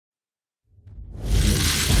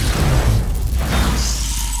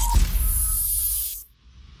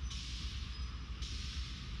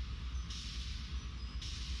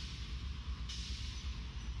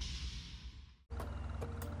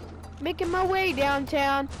making my way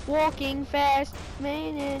downtown, walking fast.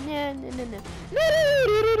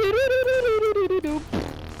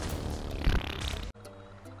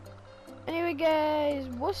 Anyway guys,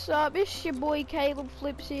 what's up? It's your boy Caleb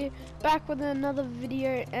Flips here, back with another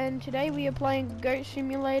video, and today we are playing Goat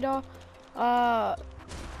Simulator.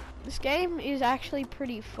 This game is actually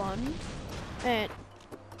pretty fun, and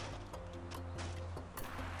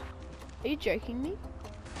are you joking me?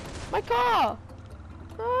 My car!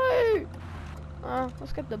 No!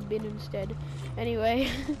 Let's get the bin instead. Anyway,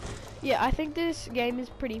 yeah, I think this game is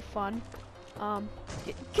pretty fun.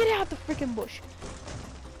 Get out the freaking bush.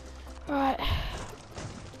 Alright.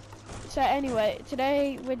 So anyway,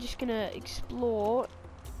 today we're just gonna explore.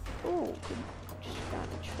 Oh, just found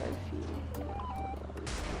a trophy.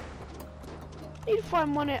 Need to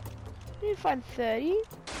find one at. Need to find 30.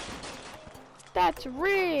 That's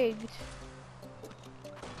rigged.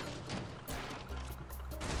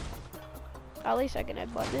 At least I can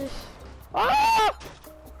headbutt this. Oh!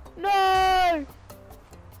 No!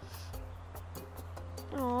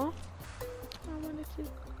 Oh, I wanted to.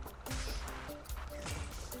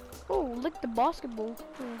 Oh, lick the basketball.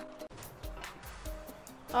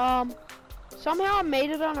 Oh. Somehow I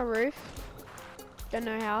made it on a roof. Don't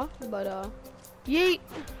know how, but yeet.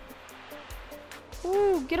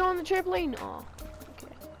 Ooh, get on the trampoline. Oh,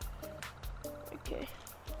 okay. Okay.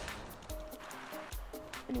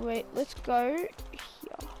 Anyway, let's go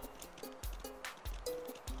here.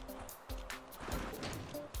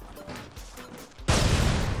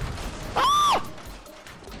 Ah!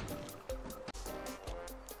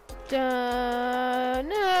 Da,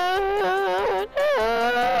 na, na.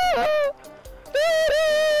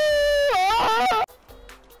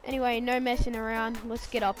 Anyway, no messing around. Let's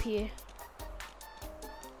get up here.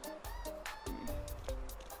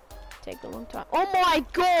 Take a long time. Oh my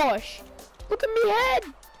gosh! Look at me head!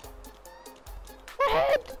 My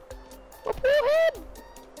head! My poor head!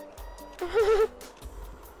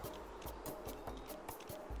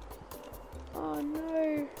 Oh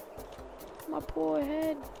no! My poor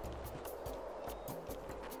head.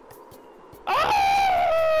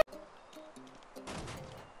 Ah!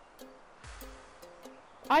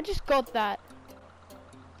 I just got that.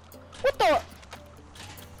 What the?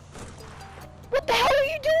 What the hell are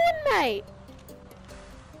you doing, mate?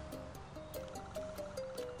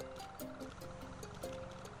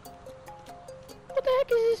 What the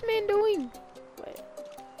heck is this man doing? Wait.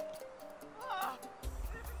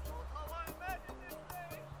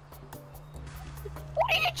 What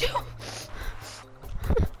are you doing?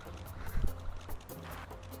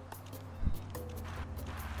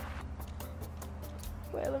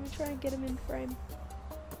 Wait, let me try and get him in frame.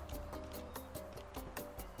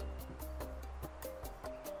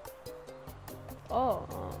 Oh.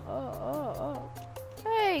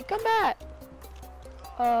 Hey, come back.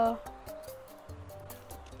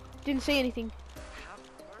 Didn't see anything.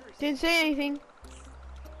 Didn't see anything.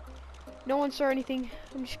 No one saw anything.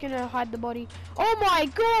 I'm just gonna hide the body. Oh my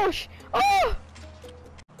gosh! Oh!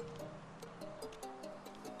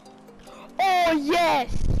 Oh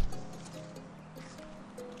yes!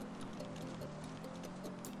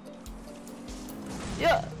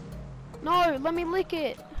 Yeah. No, let me lick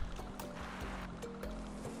it.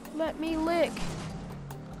 Let me lick.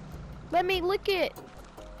 Let me lick it.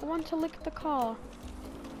 I want to lick the car.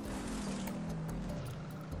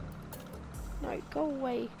 No, go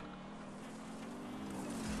away.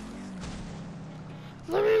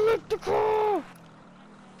 Let me lick the car.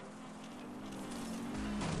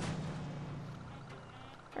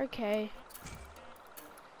 Okay.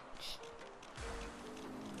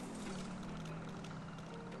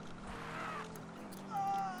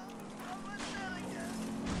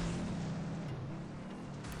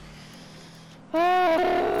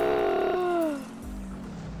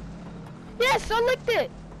 Yes, I licked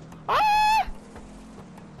it. Ah!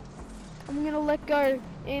 I'm gonna let go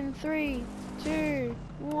in 3, 2,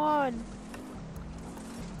 1.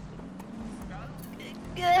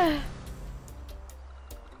 That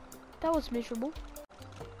was miserable.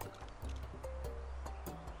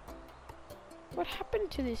 What happened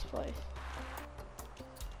to this place?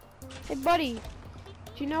 Hey buddy,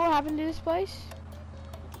 do you know what happened to this place?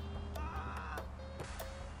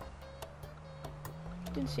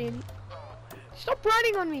 Didn't see any. Stop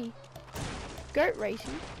riding on me! Goat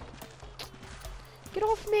racing. Get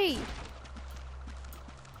off me!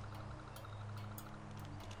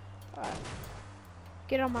 Alright.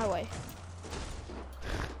 Get on my way.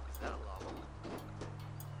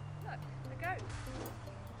 Look, the goat.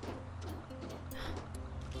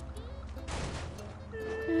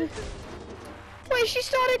 Wait, she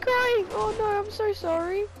started crying! Oh no, I'm so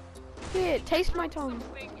sorry. Here, taste my tongue.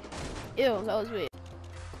 Ew, that was weird.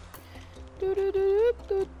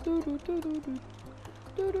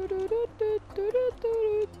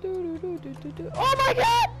 Oh my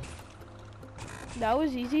god! That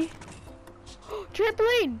was easy.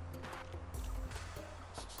 Trampoline!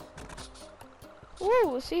 Ooh,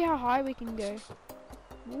 we'll see how high we can go.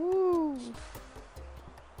 Ooh.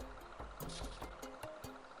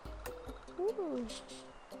 Ooh.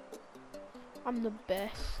 I'm the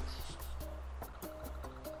best.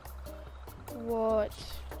 What? This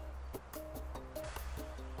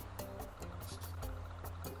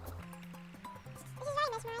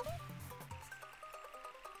is very mesmerizing.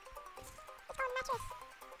 It's called mattress.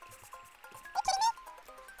 Are you kidding me?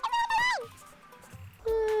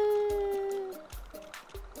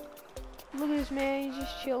 Look at this man, he's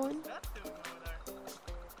just chilling.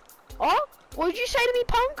 Oh? What did you say to me,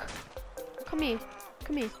 punk? Come here.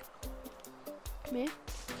 Come here. Come here.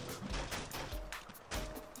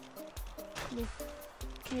 Come here.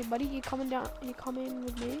 Come here, buddy. You coming down? You coming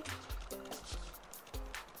with me?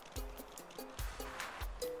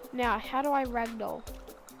 Now, how do I ragdoll?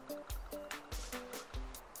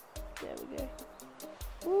 There we go.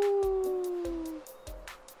 Ooh.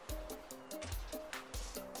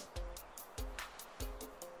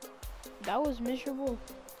 That was miserable.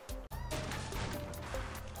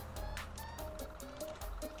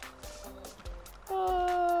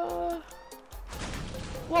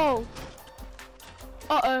 Whoa.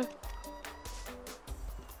 Uh-oh.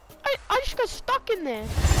 I just got stuck in there.